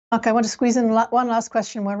Okay, I want to squeeze in one last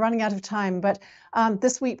question. We're running out of time, but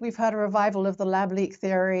this week we've had a revival of the lab leak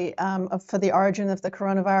theory for the origin of the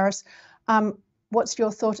coronavirus. What's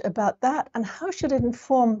your thought about that, and how should it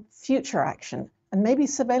inform future action? And maybe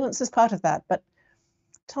surveillance is part of that, but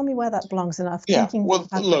tell me where that belongs in our Yeah, thinking. well,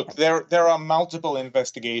 look, there are multiple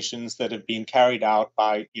investigations that have been carried out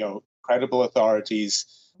by credible authorities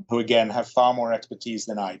who, again, have far more expertise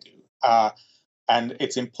than I do. And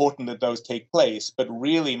it's important that those take place. But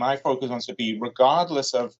really, my focus wants to be,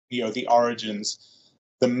 regardless of the origins,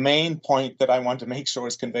 the main point that I want to make sure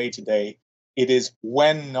is conveyed today, it is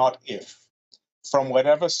when, not if, from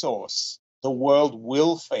whatever source, the world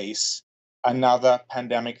will face another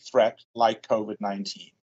pandemic threat like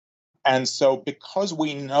COVID-19. And so because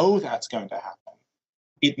we know that's going to happen,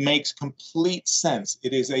 it makes complete sense.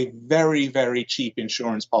 It is a very, very cheap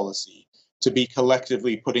insurance policy to be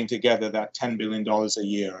collectively putting together that $10 billion a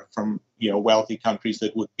year from wealthy countries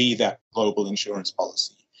that would be that global insurance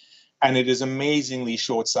policy. And it is amazingly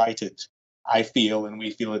short-sighted, I feel, and we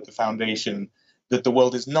feel at the foundation, that the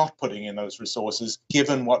world is not putting in those resources,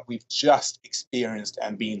 given what we've just experienced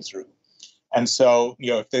and been through. And so,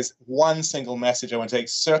 if there's one single message I want to take,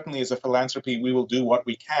 certainly as a philanthropy, we will do what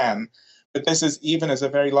we can. But this is, even as a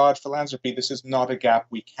very large philanthropy, this is not a gap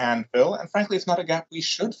we can fill. And frankly, it's not a gap we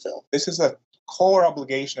should fill. This is a core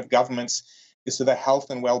obligation of governments, is to the health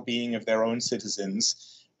and well-being of their own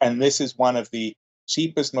citizens. And this is one of the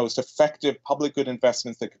cheapest, most effective public good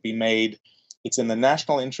investments that could be made. It's in the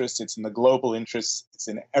national interest, it's in the global interest, it's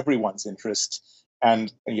in everyone's interest.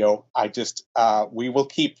 And, we will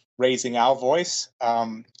keep raising our voice,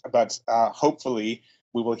 but hopefully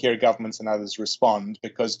we will hear governments and others respond,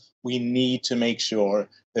 because we need to make sure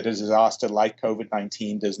that a disaster like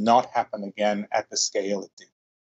COVID-19 does not happen again at the scale it did.